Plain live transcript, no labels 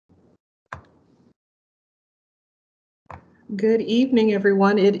Good evening,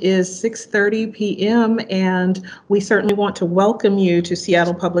 everyone. It is 6:30 p.m. and we certainly want to welcome you to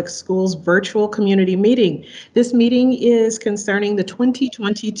Seattle Public Schools virtual community meeting. This meeting is concerning the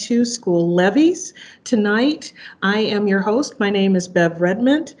 2022 school levies. Tonight, I am your host. My name is Bev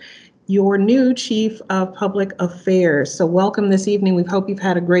Redmond, your new Chief of Public Affairs. So welcome this evening. We hope you've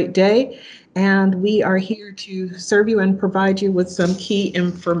had a great day. And we are here to serve you and provide you with some key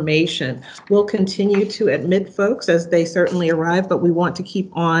information. We'll continue to admit folks as they certainly arrive, but we want to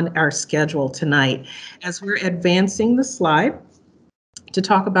keep on our schedule tonight. As we're advancing the slide to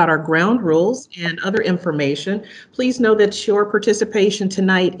talk about our ground rules and other information, please know that your participation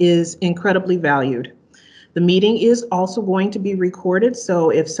tonight is incredibly valued. The meeting is also going to be recorded, so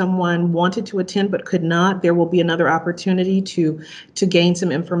if someone wanted to attend but could not, there will be another opportunity to gain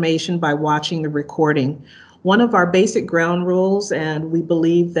some information by watching the recording. One of our basic ground rules, and we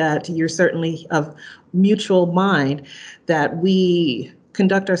believe that you're certainly of mutual mind, that we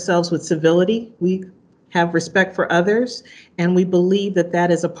conduct ourselves with civility, we have respect for others, and we believe that that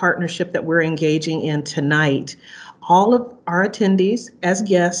is a partnership that we're engaging in tonight. All of our attendees as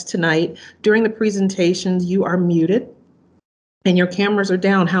guests tonight, during the presentations, you are muted and your cameras are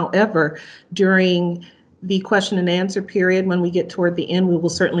down. However, during the question and answer period, when we get toward the end, we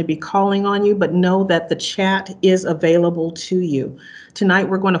will certainly be calling on you, but know that the chat is available to you. Tonight,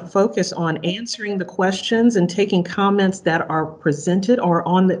 we're going to focus on answering the questions and taking comments that are presented or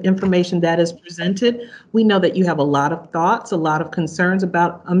on the information that is presented. We know that you have a lot of thoughts, a lot of concerns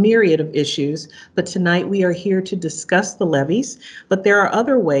about a myriad of issues, but tonight we are here to discuss the levies, but there are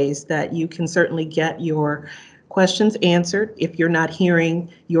other ways that you can certainly get your questions answered if you're not hearing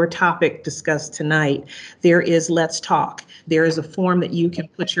your topic discussed tonight. There is Let's Talk. There is a form that you can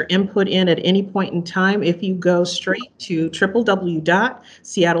put your input in at any point in time if you go straight to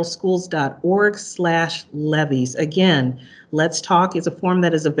www.seattleschools.org/levies. Again, Let's Talk is a form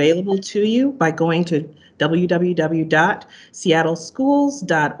that is available to you by going to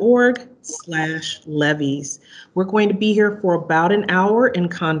www.seattleschools.org/levies. We're going to be here for about an hour in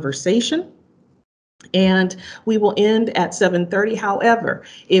conversation, and we will end at 7:30. However,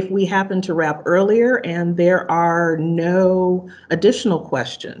 if we happen to wrap earlier and there are no additional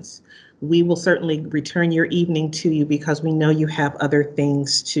questions, we will certainly return your evening to you because we know you have other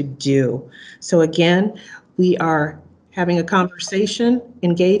things to do. So again, we are having a conversation,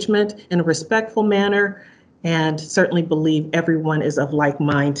 engagement in a respectful manner, and certainly believe everyone is of like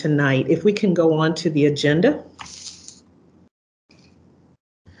mind tonight. If we can go on to the agenda.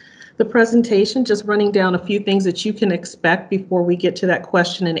 The presentation, just running down a few things that you can expect before we get to that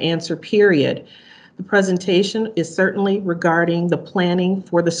question and answer period. The presentation is certainly regarding the planning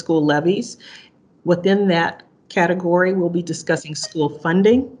for the school levies. Within that category, we'll be discussing school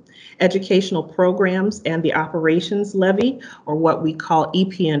funding, educational programs and the operations levy, or what we call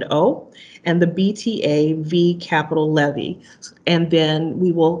EP&O, and the BTA-V capital levy. And then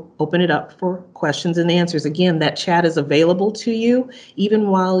we will open it up for questions and answers. Again, that chat is available to you even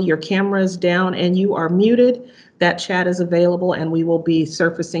while your camera is down and you are muted. That chat is available and we will be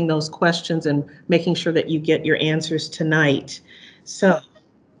surfacing those questions and making sure that you get your answers tonight. So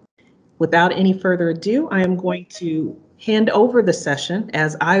without any further ado, I am going to hand over the session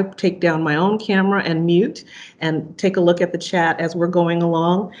as I take down my own camera and mute and take a look at the chat as we're going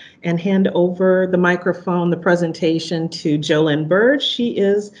along, and hand over the microphone, the presentation, to Jolynn Bird. She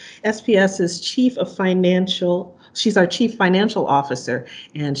is SPS's she's our Chief Financial Officer,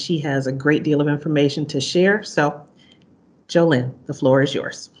 and she has a great deal of information to share. So Jolynn, the floor is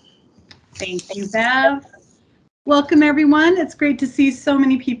yours. Thank you, Bev. Welcome, everyone. It's great to see so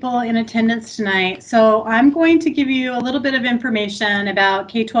many people in attendance tonight. So I'm going to give you a little bit of information about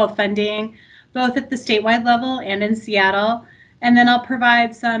K-12 funding, both at the statewide level and in Seattle. And then I'll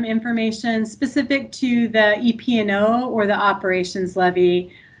provide some information specific to the EP&O, or the operations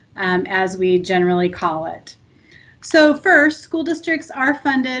levy, as we generally call it. So first, school districts are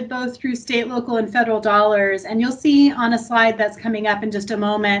funded both through state, local, and federal dollars. And you'll see on a slide that's coming up in just a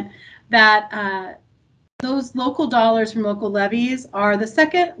moment that those local dollars from local levies are the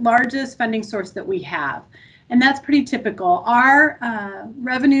second largest funding source that we have. And that's pretty typical. Our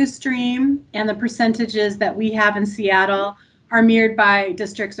revenue stream and the percentages that we have in Seattle are mirrored by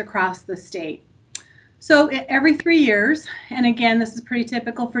districts across the state. So every 3 years, and again, this is pretty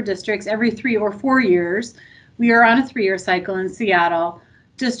typical for districts, every 3 or 4 years, we are on a 3-year cycle in Seattle.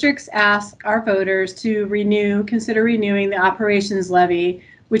 Districts ask our voters to consider renewing the operations levy,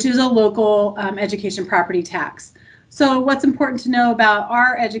 which is a local education property tax. So what's important to know about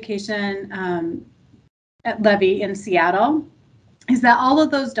our education levy in Seattle is that all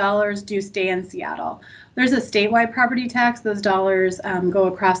of those dollars do stay in Seattle. There's a statewide property tax. Those dollars go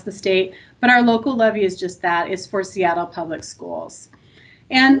across the state, but our local levy is just that. It's for Seattle Public Schools.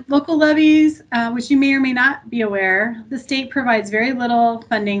 And local levies, which you may or may not be aware, the state provides very little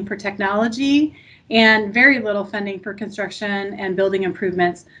funding for technology and very little funding for construction and building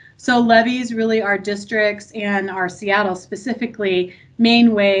improvements. So levies really are districts and our Seattle specifically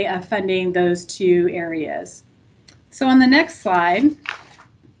main way of funding those two areas. So on the next slide,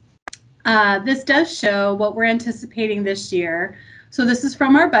 this does show what we're anticipating this year. So this is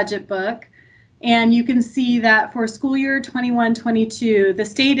from our budget book. And you can see that for school year 21-22, the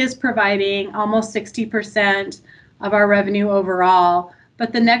state is providing almost 60% of our revenue overall.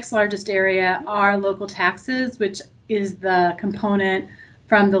 But the next largest area are local taxes, which is the component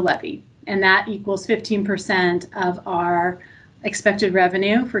from the levy. And that equals 15% of our expected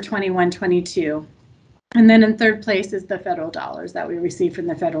revenue for 21-22. And then in third place is the federal dollars that we receive from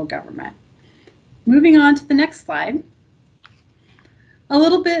the federal government. Moving on to the next slide. A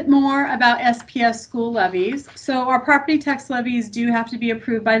little bit more about SPS school levies. So our property tax levies do have to be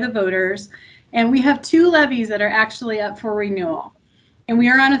approved by the voters, and we have two levies that are actually up for renewal. And we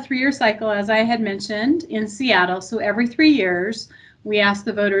are on a 3-year cycle, as I had mentioned, in Seattle. So every 3 years, we ask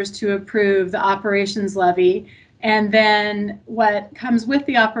the voters to approve the operations levy. And then what comes with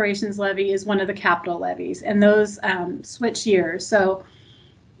the operations levy is one of the capital levies, and those switch years. So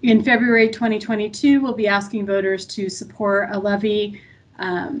in February 2022, we'll be asking voters to support a levy.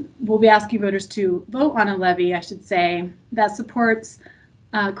 We'll be asking voters to vote on a levy, I should say, that supports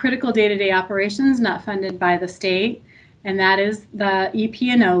critical day-to-day operations not funded by the state, and that is the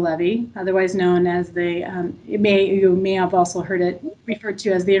EP&O levy, otherwise known as the, you may have also heard it referred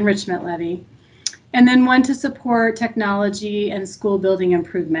to as the enrichment levy, and then one to support technology and school building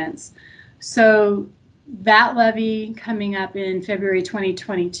improvements. So that levy coming up in February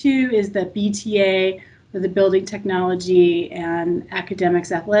 2022 is the BTA, for the building technology and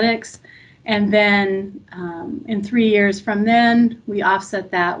academics athletics. And then in 3 years from then, we offset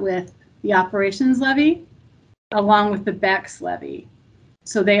that with the operations levy along with the BEX levy.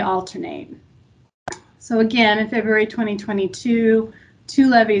 So they alternate. So again, in February 2022, 2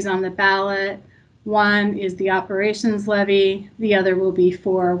 levies on the ballot. One is the operations levy. The other will be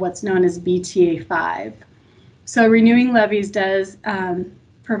for what's known as BTA 5. So renewing levies does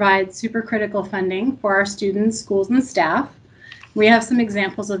provide supercritical funding for our students, schools, and staff. We have some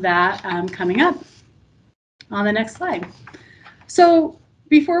examples of that coming up on the next slide. So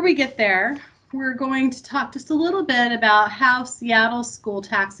before we get there, we're going to talk just a little bit about how Seattle school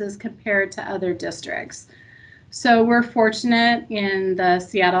taxes compare to other districts. So we're fortunate in the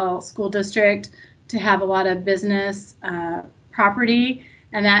Seattle School District to have a lot of business property,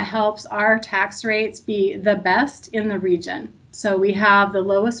 and that helps our tax rates be the best in the region. So we have the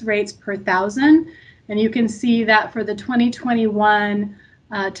lowest rates per thousand, and you can see that for the 2021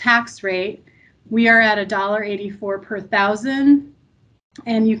 tax rate, we are at $1.84 per thousand.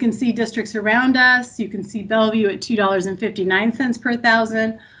 And you can see districts around us. You can see Bellevue at $2.59 per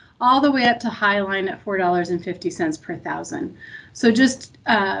thousand, all the way up to Highline at $4.50 per thousand. So just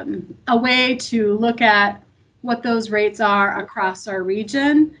a way to look at what those rates are across our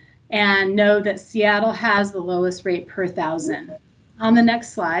region and know that Seattle has the lowest rate per thousand. On the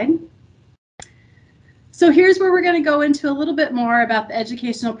next slide. So here's where we're going to go into a little bit more about the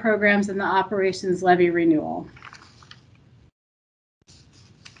educational programs and the operations levy renewal.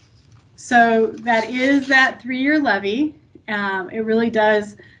 So that is that 3-year levy. It really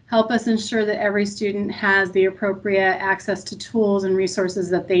does help us ensure that every student has the appropriate access to tools and resources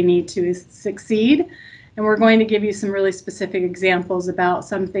that they need to succeed. And we're going to give you some really specific examples about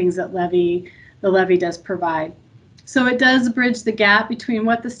some things that the levy does provide. So it does bridge the gap between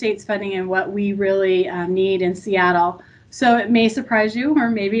what the state's funding and what we really need in Seattle. So it may surprise you, or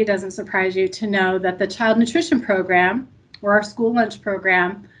maybe it doesn't surprise you, to know that the child nutrition program, or our school lunch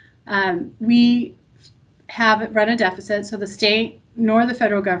program, we have run a deficit, so the state nor the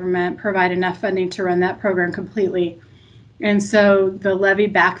federal government provide enough funding to run that program completely. And so the levy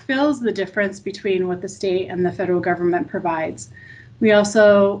backfills the difference between what the state and the federal government provides. We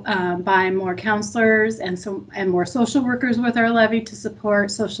also buy more counselors and more social workers with our levy to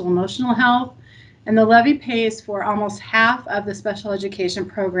support social emotional health. And the levy pays for almost half of the special education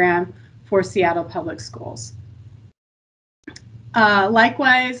program for Seattle Public Schools.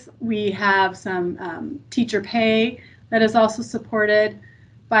 Likewise, we have some teacher pay that is also supported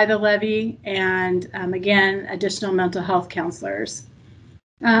by the levy, and again, additional mental health counselors.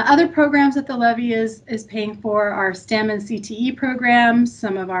 Other programs that the levy is paying for are STEM and CTE programs,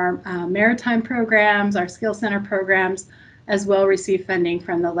 some of our maritime programs, our skill center programs, as well receive funding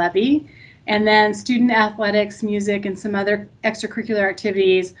from the levy. And then student athletics, music, and some other extracurricular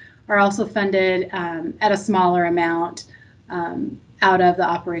activities are also funded at a smaller amount out of the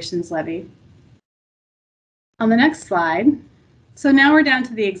operations levy. On the next slide, so now we're down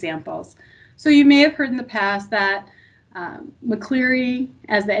to the examples. So you may have heard in the past that McCleary,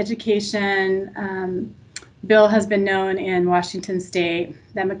 as the education bill has been known in Washington State,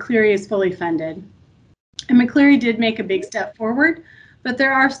 that McCleary is fully funded. And McCleary did make a big step forward, but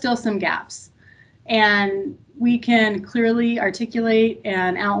there are still some gaps. And we can clearly articulate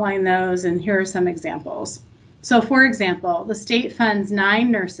and outline those, and here are some examples. So for example, the state funds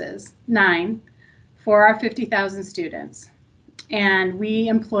 9 nurses, 9, for our 50,000 students, and we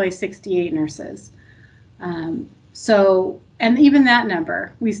employ 68 nurses. And even that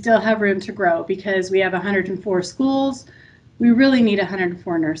number, we still have room to grow because we have 104 schools. We really need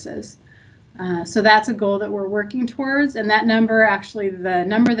 104 nurses. So that's a goal that we're working towards, and that number, actually the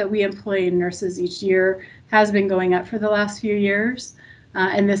number that we employ nurses each year, has been going up for the last few years.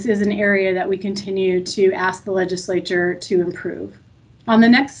 And this is an area that we continue to ask the legislature to improve. On the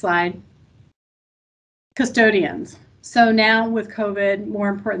next slide, custodians. So now with COVID, more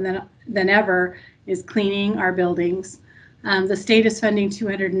important than ever is cleaning our buildings. The state is funding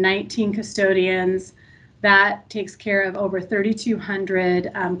 219 custodians. That takes care of over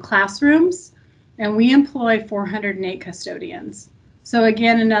 3,200 classrooms, and we employ 408 custodians. So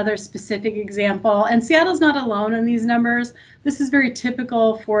again, another specific example, and Seattle's not alone in these numbers. This is very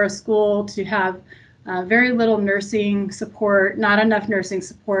typical for a school to have very little nursing support, not enough nursing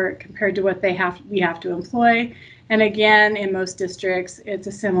support compared to what we have to employ. And again, in most districts, it's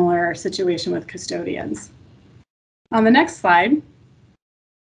a similar situation with custodians. On the next slide,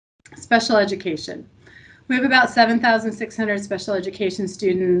 special education. We have about 7,600 special education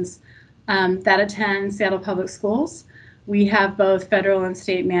students that attend Seattle Public Schools. We have both federal and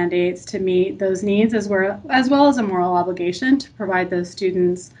state mandates to meet those needs, as well as a moral obligation to provide those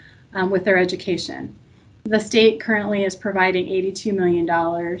students with their education. The state currently is providing $82 million,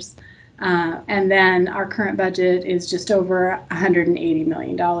 and then our current budget is just over $180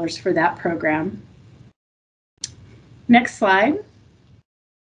 million for that program. Next slide.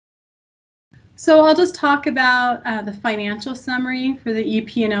 So I'll just talk about the financial summary for the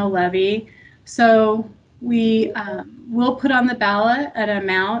EP&O levy. So we will put on the ballot an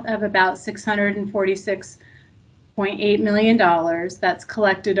amount of about $646.8 million that's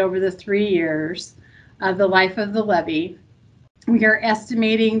collected over the 3 years of the life of the levy. We are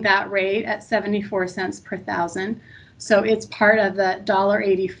estimating that rate at 74 cents per thousand. So it's part of the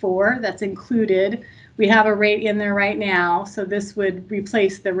 $1.84 that's included. We have a rate in there right now, so this would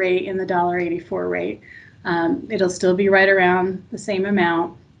replace the rate in the $1.84 rate. It'll still be right around the same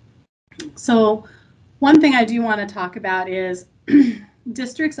amount. So one thing I do want to talk about is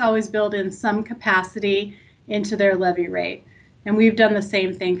districts always build in some capacity into their levy rate, and we've done the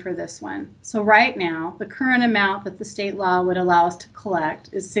same thing for this one. So right now, the current amount that the state law would allow us to collect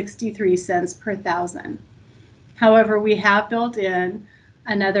is 63 cents per thousand. However, we have built in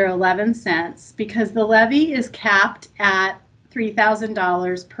another 11 cents because the levy is capped at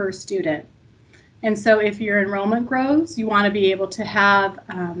 $3,000 per student. And so if your enrollment grows, you want to be able to have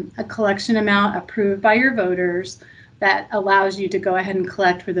a collection amount approved by your voters that allows you to go ahead and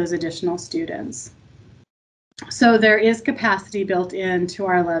collect for those additional students. So there is capacity built into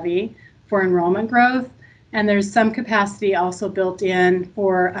our levy for enrollment growth, and there's some capacity also built in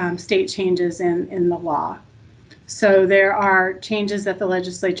for state changes in the law. So there are changes that the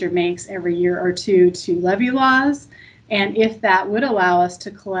legislature makes every year or two to levy laws, and if that would allow us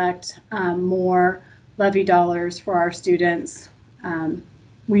to collect more levy dollars for our students,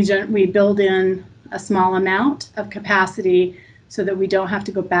 we build in a small amount of capacity so that we don't have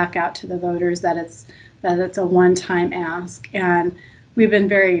to go back out to the voters, that it's a one-time ask. And we've been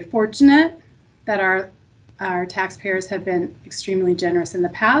very fortunate that our taxpayers have been extremely generous in the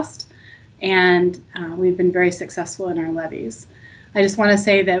past, and we've been very successful in our levies. I just want to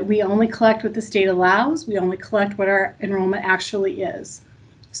say that we only collect what the state allows. We only collect what our enrollment actually is.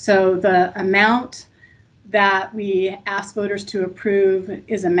 So the amount that we ask voters to approve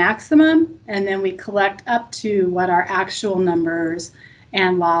is a maximum, and then we collect up to what our actual numbers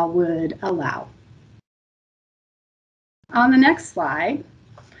and law would allow. On the next slide,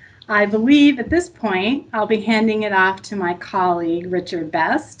 I believe at this point I'll be handing it off to my colleague, Richard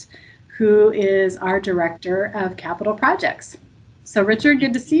Best, who is our Director of Capital Projects. So Richard,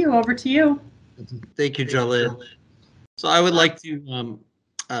 good to see you. Over to you. Thank you, Jalil. So I would like to,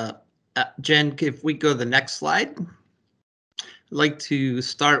 Jen, if we go to the next slide. like to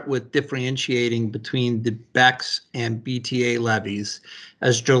start with differentiating between the BECS and BTA levies.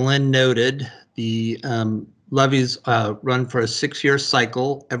 As Jolene noted, the levies run for a 6-year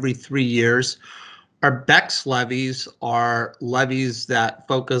cycle every 3 years. Our BECS levies are levies that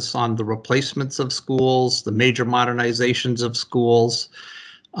focus on the replacements of schools, the major modernizations of schools,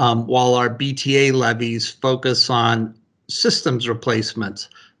 while our BTA levies focus on systems replacements,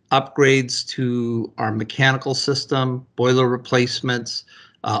 upgrades to our mechanical system, boiler replacements,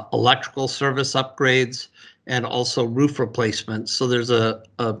 electrical service upgrades, and also roof replacements. So there's the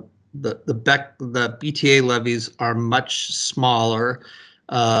BTA levies are much smaller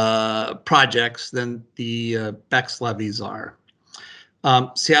projects than the BECS levies are.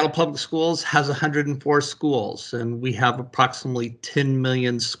 Seattle Public Schools has 104 schools, and we have approximately 10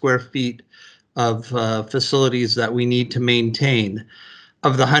 million square feet of facilities that we need to maintain.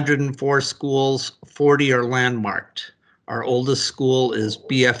 Of the 104 schools, 40 are landmarked. Our oldest school is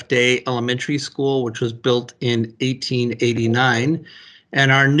BF Day Elementary School, which was built in 1889.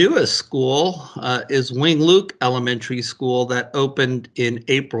 And our newest school is Wing Luke Elementary School that opened in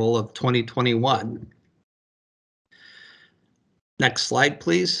April of 2021. Next slide,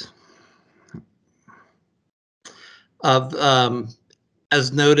 please.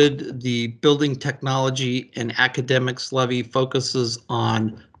 As noted, the Building Technology and Academics levy focuses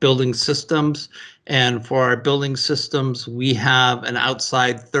on building systems. And for our building systems, we have an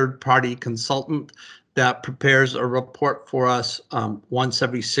outside third-party consultant that prepares a report for us once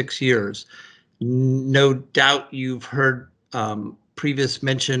every 6 years. No doubt you've heard previous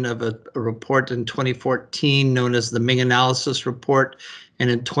mention of a report in 2014 known as the Ming Analysis Report. And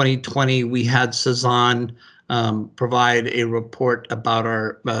in 2020, we had Cezanne provide a report about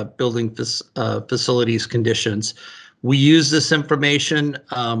our building facilities conditions. We use this information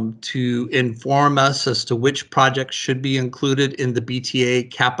to inform us as to which projects should be included in the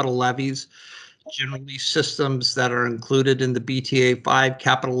BTA capital levies. Generally, systems that are included in the BTA 5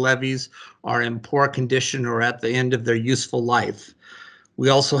 capital levies are in poor condition or at the end of their useful life. We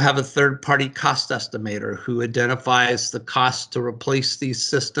also have a third-party cost estimator who identifies the cost to replace these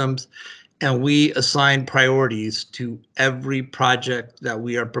systems, and we assign priorities to every project that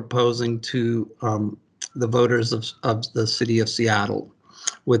we are proposing to the voters of the city of Seattle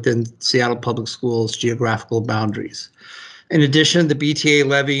within Seattle Public Schools geographical boundaries. In addition, the BTA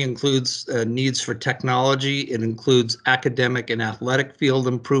levy includes needs for technology. It includes academic and athletic field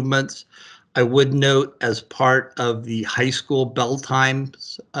improvements. I would note, as part of the high school bell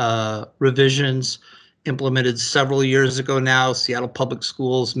times revisions implemented several years ago now, Seattle Public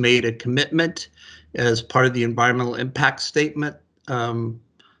Schools made a commitment as part of the environmental impact statement,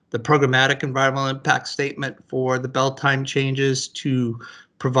 the programmatic environmental impact statement for the bell time changes, to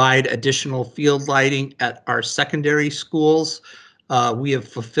provide additional field lighting at our secondary schools. We have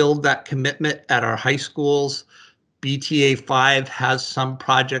fulfilled that commitment at our high schools. BTA 5 has some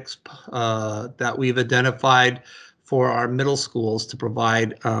projects that we've identified for our middle schools to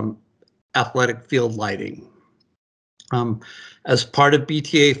provide athletic field lighting. As part of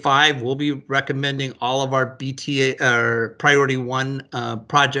BTA 5, we'll be recommending all of our BTA or Priority 1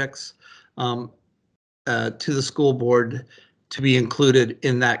 projects to the school board to be included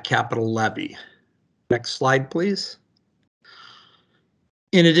in that capital levy. Next slide, please.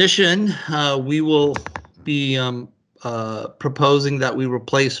 In addition, we will be proposing that we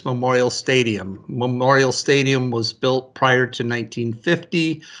replace Memorial Stadium. Memorial Stadium was built prior to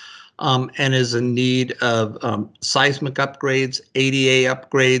 1950 and is in need of seismic upgrades, ADA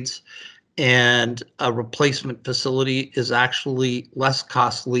upgrades, and a replacement facility is actually less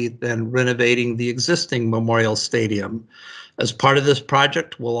costly than renovating the existing Memorial Stadium. As part of this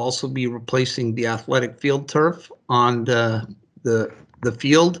project, we'll also be replacing the athletic field turf on the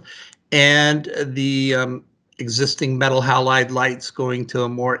field and the existing metal halide lights, going to a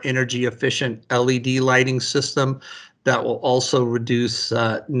more energy efficient LED lighting system that will also reduce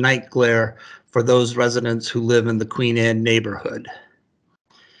night glare for those residents who live in the Queen Anne neighborhood.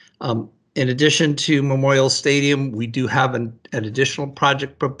 In addition to Memorial Stadium, we do have an additional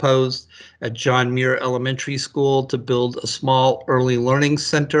project proposed at John Muir Elementary School to build a small early learning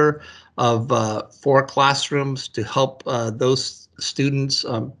center of 4 classrooms to help those students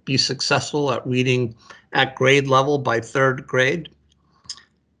be successful at reading at grade level by 3rd grade.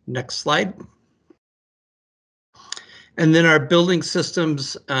 Next slide. And then our building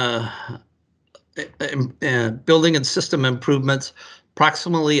systems, building and system improvements.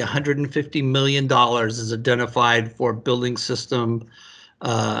 Approximately $150 million is identified for building system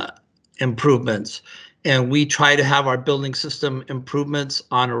improvements. And we try to have our building system improvements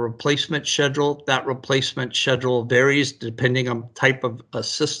on a replacement schedule. That replacement schedule varies depending on type of a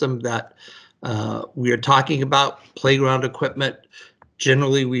system that we are talking about. Playground equipment,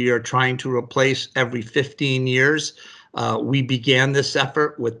 generally we are trying to replace every 15 years. We began this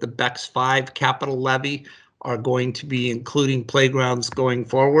effort with the SPS-5 capital levy, are going to be including playgrounds going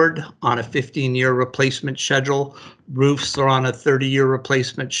forward on a 15-year replacement schedule. Roofs are on a 30-year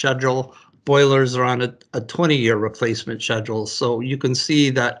replacement schedule. Boilers are on a 20-year replacement schedule. So you can see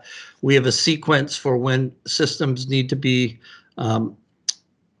that we have a sequence for when systems need to be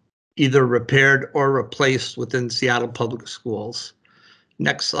either repaired or replaced within Seattle Public Schools.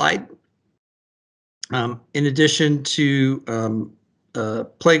 Next slide. In addition to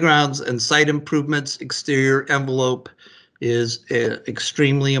playgrounds and site improvements, exterior envelope is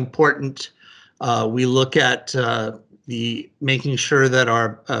extremely important. We look at making sure that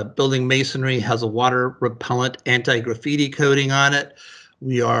our building masonry has a water repellent anti-graffiti coating on it.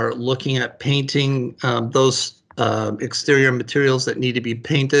 We are looking at painting those exterior materials that need to be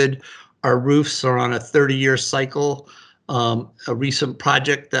painted. Our roofs are on a 30-year cycle. A recent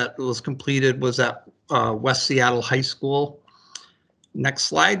project that was completed was at West Seattle High School. Next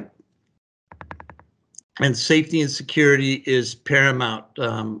slide. And safety and security is paramount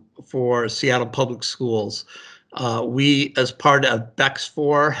for Seattle Public Schools. We, as part of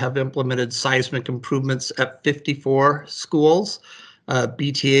SPS-4, have implemented seismic improvements at 54 schools.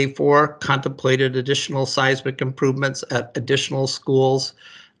 BTA-4 contemplated additional seismic improvements at additional schools.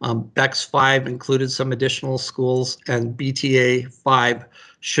 SPS-5 included some additional schools, and BTA-5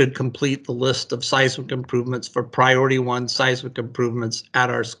 should complete the list of seismic improvements for priority 1 seismic improvements at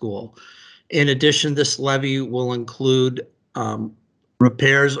our school. In addition, this levy will include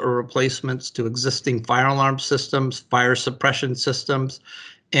repairs or replacements to existing fire alarm systems, fire suppression systems,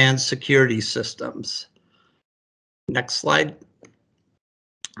 and security systems. Next slide.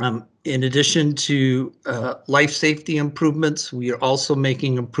 In addition to life safety improvements, we are also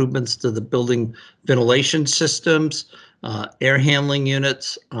making improvements to the building ventilation systems, air handling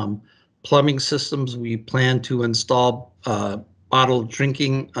units, plumbing systems. We plan to install bottled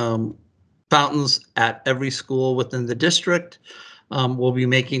drinking fountains at every school within the district. We'll be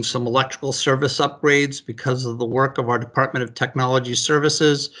making some electrical service upgrades because of the work of our Department of Technology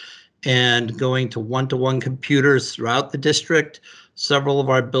Services and going to one-to-one computers throughout the district. Several of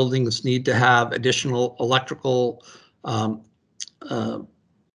our buildings need to have additional electrical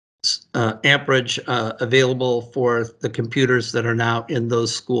amperage available for the computers that are now in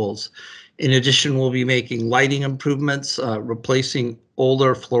those schools. In addition, we'll be making lighting improvements, replacing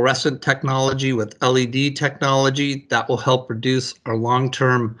older fluorescent technology with LED technology that will help reduce our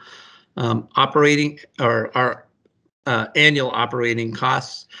long-term operating or our annual operating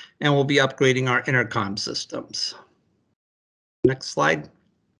costs, and we'll be upgrading our intercom systems. Next slide.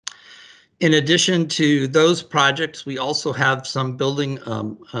 In addition to those projects, we also have some building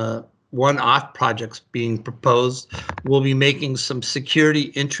one-off projects being proposed. We'll be making some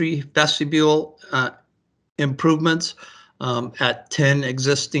security entry vestibule improvements at 10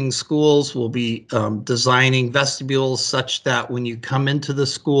 existing schools. We'll be designing vestibules such that when you come into the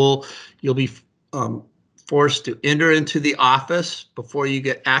school, you'll be forced to enter into the office before you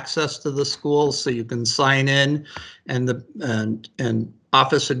get access to the school, so you can sign in, and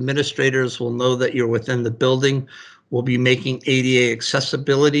office administrators will know that you're within the building. We'll be making ADA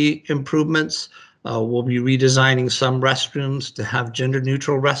accessibility improvements. We'll be redesigning some restrooms to have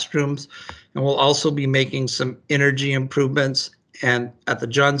gender-neutral restrooms, and we'll also be making some energy improvements. And at the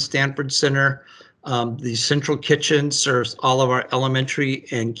John Stanford Center, the central kitchen serves all of our elementary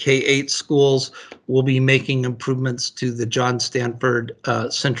and K-8 schools. We'll be making improvements to the John Stanford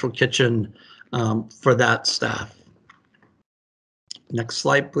central kitchen for that staff. Next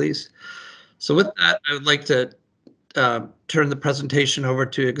slide, please. So with that, I would like to turn the presentation over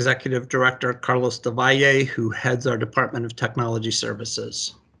to Executive Director Carlos Del Valle, who heads our Department of Technology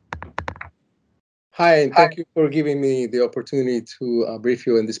Services. Hi, and thank you for giving me the opportunity to brief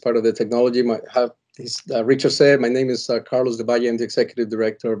you in this part of the technology. Richard said, my name is Carlos Del Valle. I'm the Executive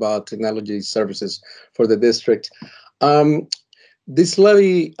Director of Technology Services for the district. This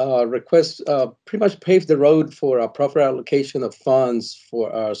levy request pretty much paved the road for a proper allocation of funds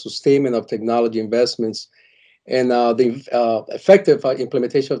for sustainment of technology investments and the effective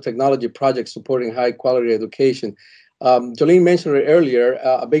implementation of technology projects supporting high quality education. Jolene mentioned it earlier,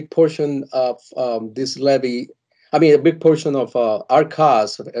 a big portion of this levy, a big portion of our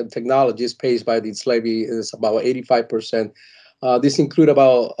costs of technology is paid by this levy, is about 85%. This include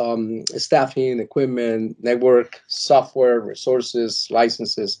about staffing, equipment, network, software, resources,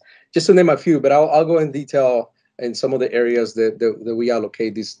 licenses, just to name a few, but I'll go in detail in some of the areas that we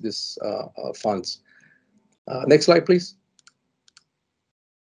allocate these funds. Next slide, please.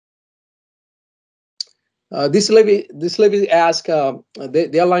 This levy ask,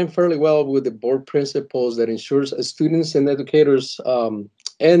 they align fairly well with the board principles that ensures students and educators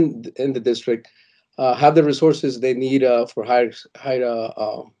and in the district have the resources they need for high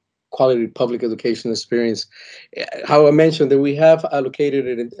quality public education experience. How I mentioned that we have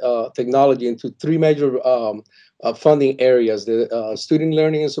allocated technology into three major funding areas: the student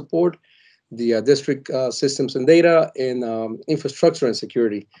learning and support, the district systems and data, and infrastructure and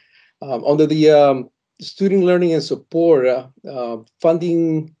security. Under the student learning and support,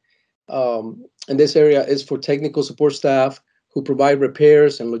 funding in this area is for technical support staff who provide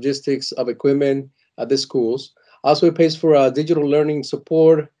repairs and logistics of equipment at the schools. Also, it pays for digital learning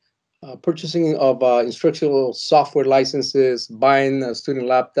support, purchasing of instructional software licenses, buying student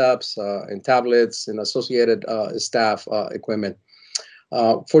laptops and tablets and associated staff equipment.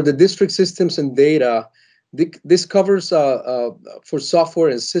 For the district systems and data, this covers for software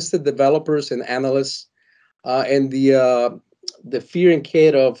assisted developers and analysts, and the fear and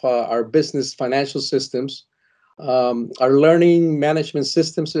care of our business financial systems. Our learning management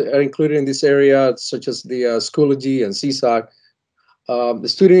systems are included in this area, such as the Schoology and CSOC. The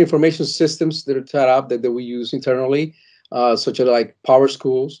student information systems that are set up that we use internally, such as like Power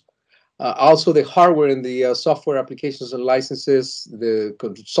Schools. Also, the hardware and the software applications and licenses, the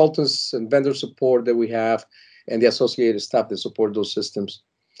consultants and vendor support that we have, and the associated staff that support those systems.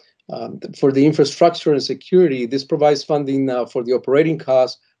 For the infrastructure and security, this provides funding for the operating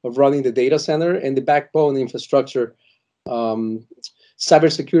costs of running the data center and the backbone infrastructure,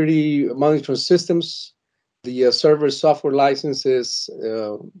 cybersecurity monitoring systems, the server software licenses,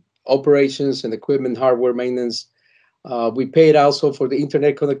 operations and equipment hardware maintenance. We paid also for the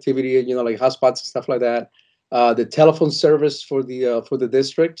internet connectivity, like hotspots and stuff like that. The telephone service for the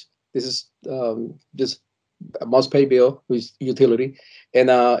district. This is just a must-pay bill with utility, and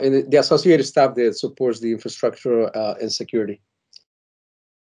the associated staff that supports the infrastructure and security.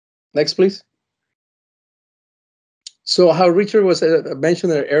 Next, please. So how Richard was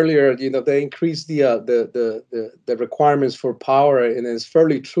mentioned earlier, they increased the requirements for power, and it's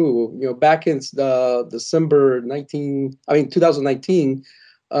fairly true. Back in December 2019,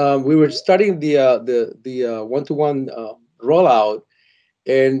 we were starting the one-to-one rollout,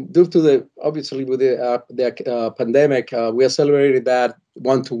 and due to obviously with the pandemic, we accelerated that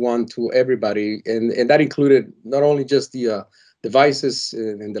one-to-one to everybody, and that included not only just the devices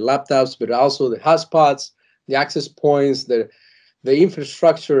and the laptops, but also the hotspots, the access points, the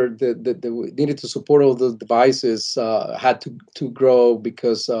infrastructure that we needed to support all those devices had to grow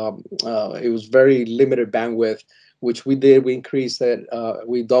because it was very limited bandwidth, which we did. We increased it.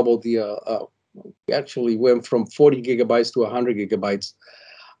 We doubled we actually went from 40 gigabytes to 100 gigabytes.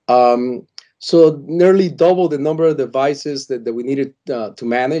 So nearly double the number of devices that we needed to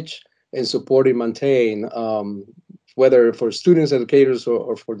manage and support and maintain, whether for students, educators,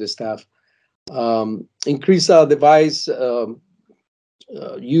 or for the staff. Increased device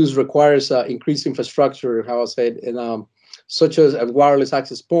use requires increased infrastructure, how I said, and such as wireless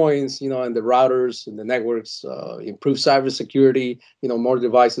access points, and the routers and the networks, improve cybersecurity, more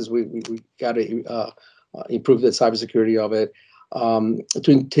devices. We got to improve the cybersecurity of it.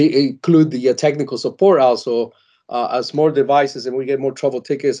 To include the technical support also, as more devices and we get more trouble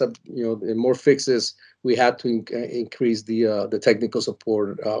tickets, and more fixes, we had to increase the technical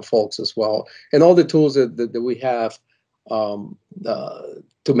support folks as well, and all the tools that we have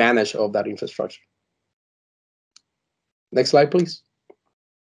to manage all that infrastructure. Next slide, please.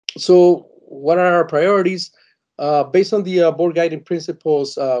 So what are our priorities? Based on the board guiding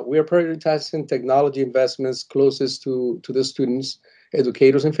principles, we are prioritizing technology investments closest to the students,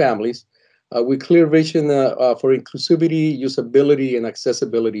 educators, and families. With clear vision for inclusivity, usability, and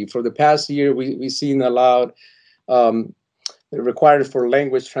accessibility. For the past year, we've seen a lot required for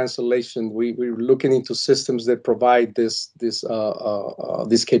language translation. We're looking into systems that provide this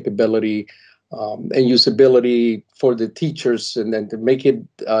capability and usability for the teachers, and then to make it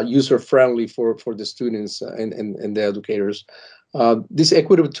user-friendly for the students and the educators. These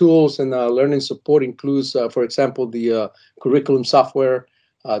equitable tools and learning support includes, for example, the curriculum software,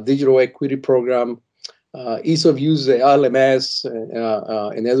 digital equity program, ease of use, the LMS,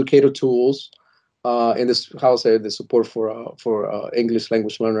 and educator tools, and the support for English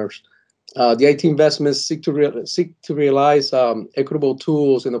language learners. The IT investments seek to realize equitable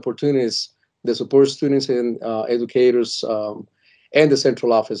tools and opportunities that support students and educators and the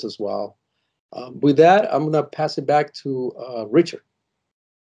central office as well. With that, I'm going to pass it back to Richard.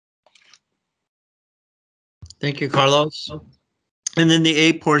 Thank you, Carlos. And then the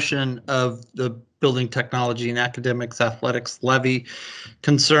A portion of the Building Technology and Academics Athletics Levy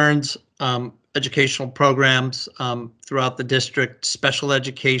concerns educational programs throughout the district, special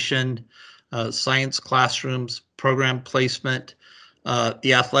education, science classrooms, program placement,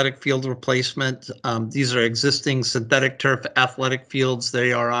 the athletic field replacement. These are existing synthetic turf athletic fields.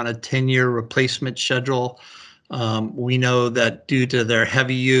 They are on a 10-year replacement schedule. We know that due to their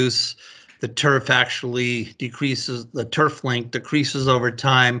heavy use, the turf actually decreases, the turf length decreases over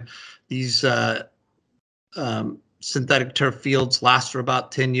time. These synthetic turf fields last for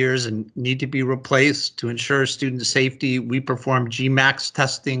about 10 years and need to be replaced to ensure student safety. We perform GMAX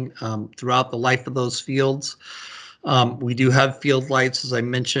testing throughout the life of those fields. We do have field lights, as I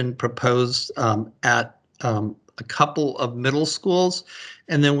mentioned, proposed at a couple of middle schools.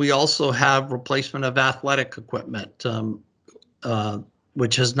 And then we also have replacement of athletic equipment,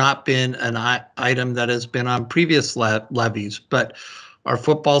 which has not been an item that has been on previous levies, but our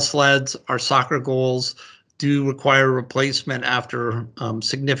football sleds, our soccer goals do require replacement after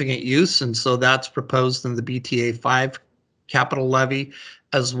significant use. And so that's proposed in the BTA 5 capital levy,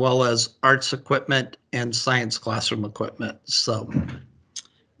 as well as arts equipment and science classroom equipment. So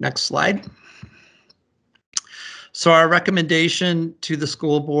next slide. So our recommendation to the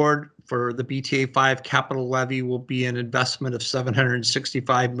school board for the BTA 5 capital levy will be an investment of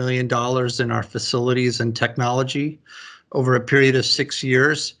 $765 million in our facilities and technology over a period of 6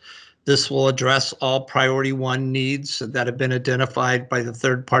 years. This will address all priority 1 needs that have been identified by the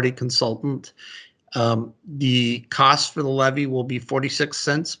third-party consultant. The cost for the levy will be 46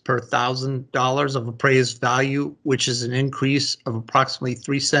 cents per $1,000 of appraised value, which is an increase of approximately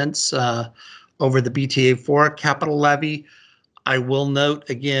 3 cents over the BTA 4 capital levy. I will note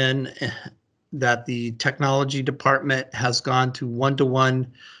again that the technology department has gone to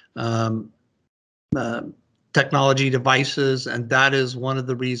one-to-one technology devices, and that is one of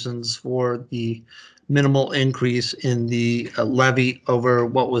the reasons for the minimal increase in the levy over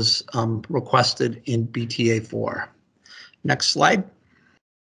what was requested in BTA 4. Next slide.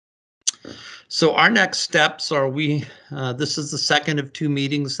 So our next steps are this is the second of 2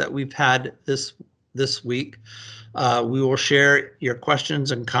 meetings that we've had this week. We will share your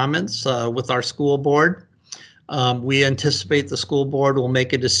questions and comments with our school board. We anticipate the school board will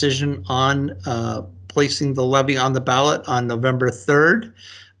make a decision on placing the levy on the ballot on November 3rd.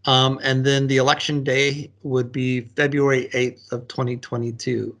 And then the election day would be February 8th of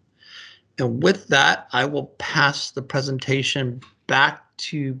 2022. And with that, I will pass the presentation back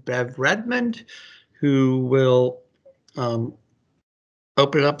to Bev Redmond, who will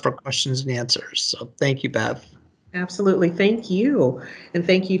open it up for questions and answers. So thank you, Bev. Absolutely. Thank you. And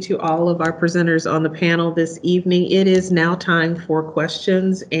thank you to all of our presenters on the panel this evening. It is now time for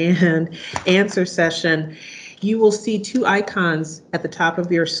questions and answer session. You will see 2 icons at the top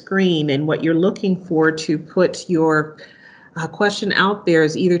of your screen, and what you're looking for to put your question out there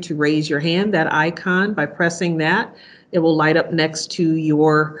is either to raise your hand, that icon, by pressing that. It will light up next to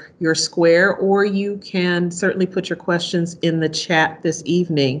your square, or you can certainly put your questions in the chat this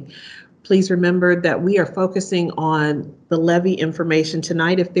evening. Please remember that we are focusing on the levy information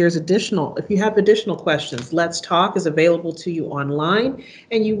tonight. If you have additional questions, Let's Talk is available to you online,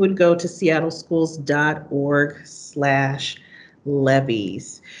 and you would go to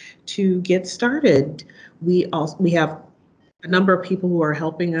seattleschools.org/levies. To get started, we have a number of people who are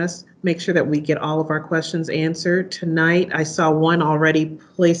helping us make sure that we get all of our questions answered tonight. I saw one already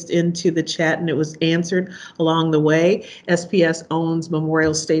placed into the chat and it was answered along the way. SPS owns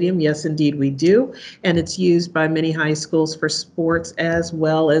Memorial Stadium. Yes, indeed we do. And it's used by many high schools for sports as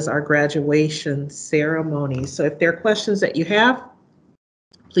well as our graduation ceremonies. So if there are questions that you have,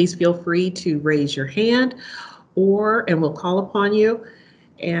 please feel free to raise your hand and we'll call upon you.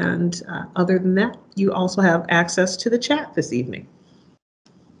 And other than that, you also have access to the chat this evening.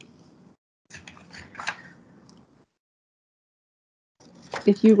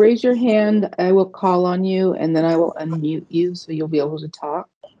 If you raise your hand, I will call on you and then I will unmute you so you'll be able to talk.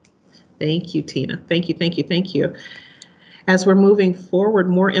 Thank you, Tina. Thank you, thank you, thank you. As we're moving forward,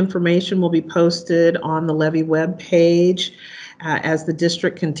 more information will be posted on the levy webpage. As the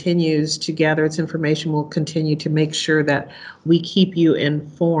district continues to gather its information, we'll continue to make sure that we keep you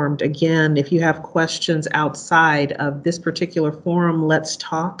informed. Again, if you have questions outside of this particular forum, Let's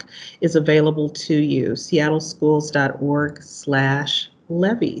Talk is available to you,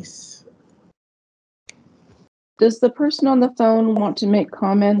 seattleschools.org/levies. Does the person on the phone want to make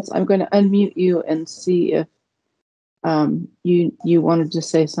comments? I'm going to unmute you and see if you wanted to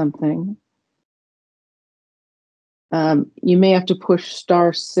say something. You may have to push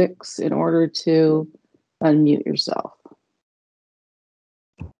 *6 in order to unmute yourself.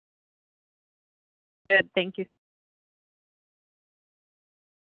 Good, thank you.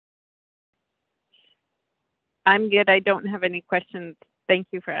 I'm good. I don't have any questions. Thank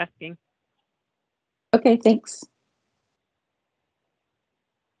you for asking. Okay, thanks.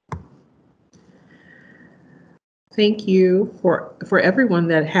 Thank you for everyone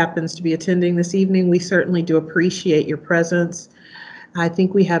that happens to be attending this evening. We certainly do appreciate your presence. I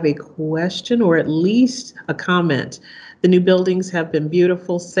think we have a question or at least a comment. The new buildings have been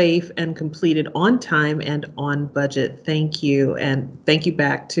beautiful, safe, and completed on time and on budget. Thank you. And thank you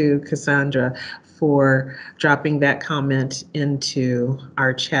back to Cassandra for dropping that comment into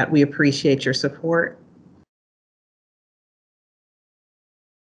our chat. We appreciate your support.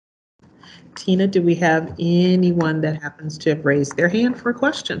 Tina, do we have anyone that happens to have raised their hand for a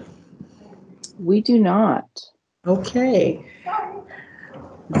question? We do not. Okay.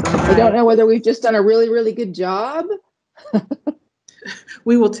 I don't know whether we've just done a really, really good job.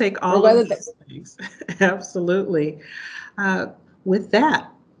 We will take all of those things. Absolutely. With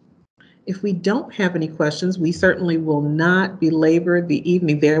that, if we don't have any questions, we certainly will not belabor the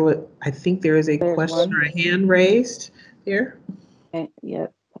evening. I think there is a question or a hand raised here.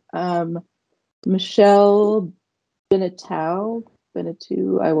 Yep. Michelle Benatu,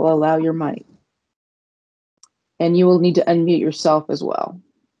 I will allow your mic. And you will need to unmute yourself as well.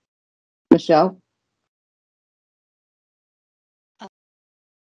 Michelle?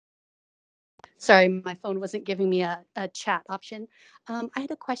 Sorry, my phone wasn't giving me a chat option. I had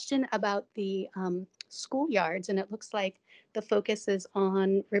a question about the schoolyards, and it looks like the focus is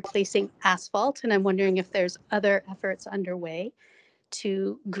on replacing asphalt, and I'm wondering if there's other efforts underway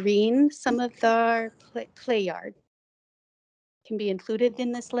to green some of the play yard. Can be included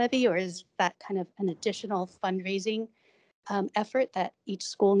in this levy, or is that kind of an additional fundraising effort that each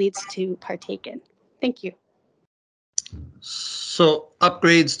school needs to partake in? Thank you. So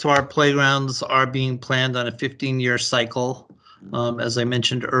upgrades to our playgrounds are being planned on a 15-year cycle. As I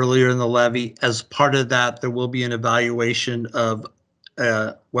mentioned earlier in the levy, as part of that, there will be an evaluation of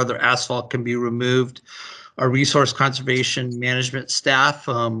whether asphalt can be removed. Our resource conservation management staff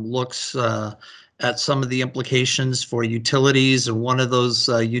looks at some of the implications for utilities, and one of those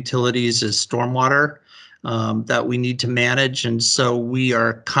utilities is stormwater that we need to manage. And so we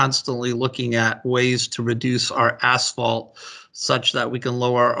are constantly looking at ways to reduce our asphalt such that we can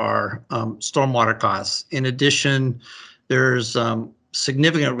lower our stormwater costs. In addition, there's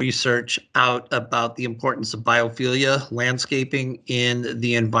significant research out about the importance of biophilia landscaping in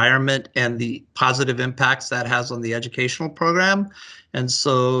the environment and the positive impacts that has on the educational program. And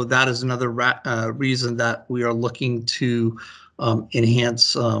so that is another reason that we are looking to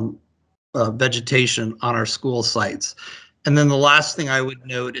enhance vegetation on our school sites. And then the last thing I would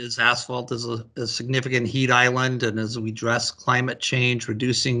note is asphalt is a significant heat island, and as we address climate change,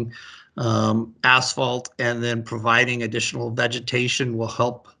 reducing asphalt and then providing additional vegetation will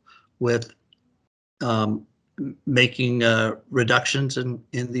help with making reductions in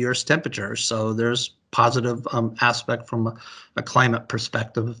the Earth's temperature. So there's positive aspect from a climate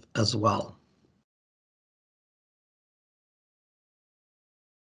perspective as well.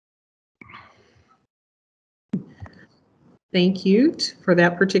 Thank you for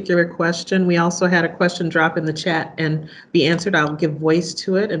that particular question. We also had a question drop in the chat and be answered. I'll give voice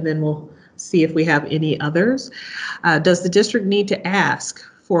to it, and then we'll see if we have any others. Does the district need to ask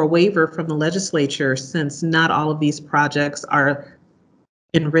for a waiver from the legislature since not all of these projects are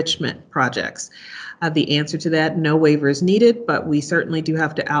enrichment projects? The answer to that, no waiver is needed, but we certainly do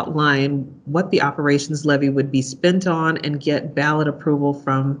have to outline what the operations levy would be spent on and get ballot approval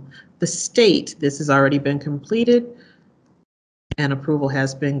from the state. This has already been completed and approval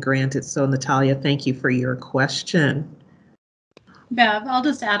has been granted. So Natalia, thank you for your question. Bev, I'll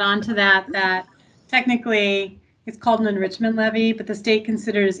just add on to that technically it's called an enrichment levy, but the state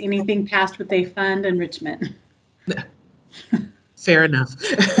considers anything past what they fund enrichment. Fair enough.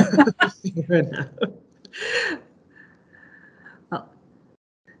 Fair enough.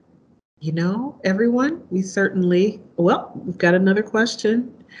 You know, everyone, we've got another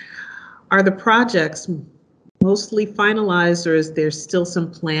question. Are the projects mostly finalized, or is there still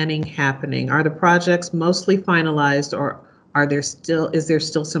some planning happening? Are the projects mostly finalized, or is there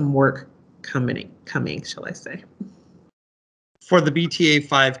still some work coming, shall I say? For the BTA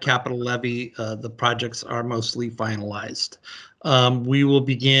 5 capital levy, the projects are mostly finalized. We will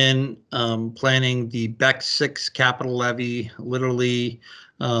begin planning the BEC 6 capital levy literally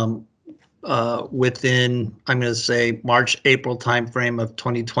within, I'm going to say, March, April timeframe of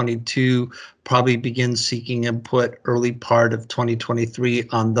 2022, probably begin seeking input early part of 2023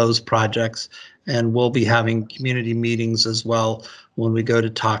 on those projects. And we'll be having community meetings as well when we go to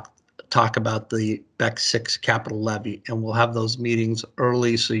talk about the BEC 6 capital levy. And we'll have those meetings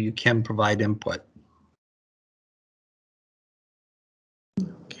early so you can provide input.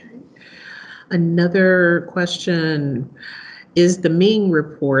 Okay. Another question. Is the Ming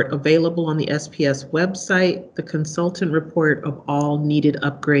report available on the SPS website, the consultant report of all needed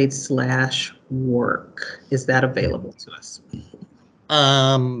upgrades / work? Is that available to us?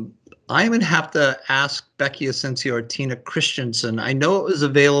 I'm going to have to ask Becky Asensio or Tina Christensen. I know it was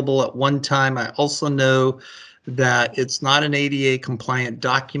available at one time. I also know that it's not an ADA compliant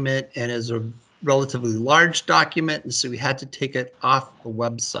document and is a relatively large document, and so we had to take it off the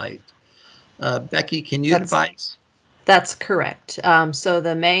website. Becky, can you advise? That's correct. So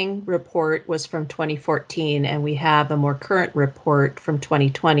the Mang report was from 2014, and we have a more current report from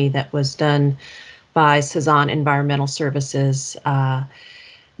 2020 that was done by Cezanne Environmental Services.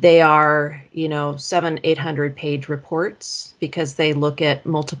 They are, 700-800 page reports because they look at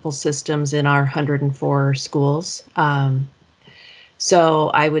multiple systems in our 104 schools. So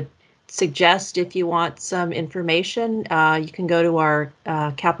I would suggest, if you want some information, you can go to our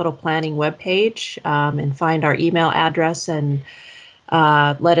capital planning webpage and find our email address and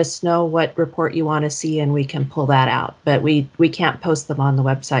let us know what report you want to see, and we can pull that out. But we can't post them on the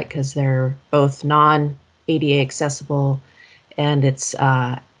website because they're both non-ADA accessible, and it's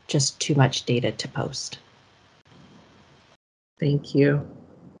just too much data to post. Thank you.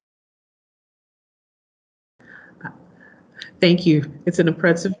 Thank you. It's an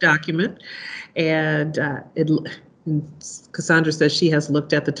impressive document, and Cassandra says she has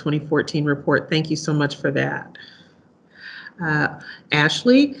looked at the 2014 report. Thank you so much for that.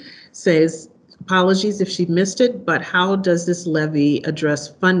 Ashley says, apologies if she missed it, but how does this levy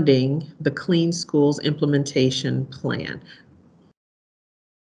address funding the Clean Schools implementation plan?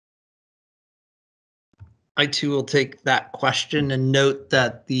 I too will take that question and note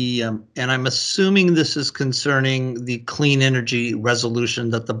that and I'm assuming this is concerning the clean energy resolution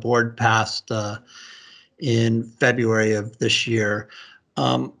that the board passed in February of this year.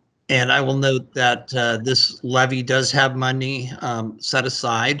 And I will note that this levy does have money set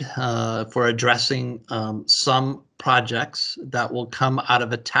aside for addressing some projects that will come out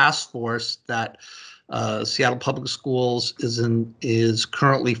of a task force that Seattle Public Schools is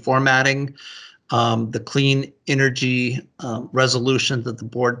currently formatting. The clean energy resolution that the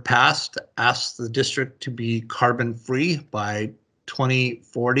board passed asks the district to be carbon free by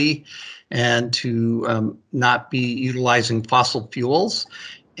 2040 and to not be utilizing fossil fuels.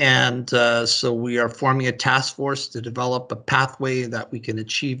 And so we are forming a task force to develop a pathway that we can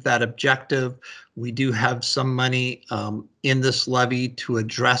achieve that objective. We do have some money in this levy to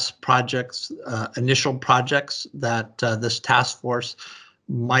address projects, initial projects that this task force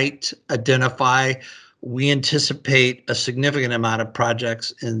might identify. We anticipate a significant amount of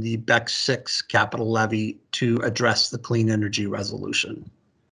projects in the BEC 6 capital levy to address the clean energy resolution.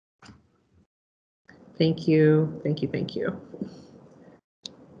 Thank you. Thank you. Thank you.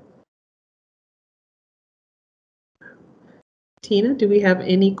 Tina, do we have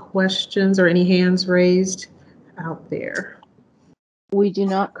any questions or any hands raised out there? We do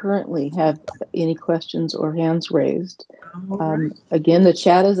not currently have any questions or hands raised. Right. Again, the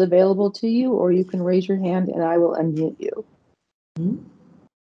chat is available to you, or you can raise your hand and I will unmute you.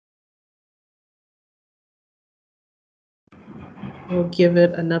 We'll give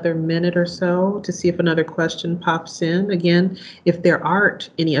it another minute or so to see if another question pops in. Again, if there aren't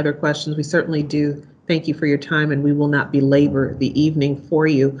any other questions, we certainly do thank you for your time, and we will not belabor the evening for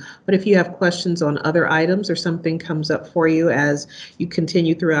you. But if you have questions on other items or something comes up for you as you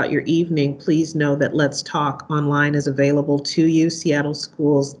continue throughout your evening, please know that Let's Talk Online is available to you.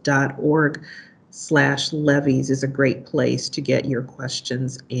 seattleschools.org/levies is a great place to get your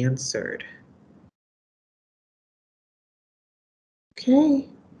questions answered. Okay.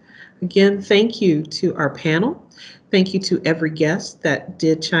 Again, thank you to our panel. Thank you to every guest that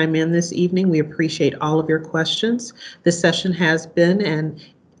did chime in this evening. We appreciate all of your questions. This session has been and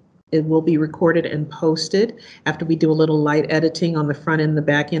it will be recorded and posted after we do a little light editing on the front end and the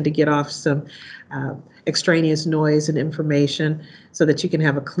back end to get off some extraneous noise and information so that you can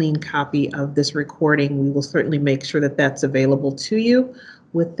have a clean copy of this recording. We will certainly make sure that that's available to you.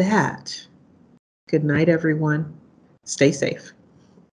 With that, good night, everyone. Stay safe.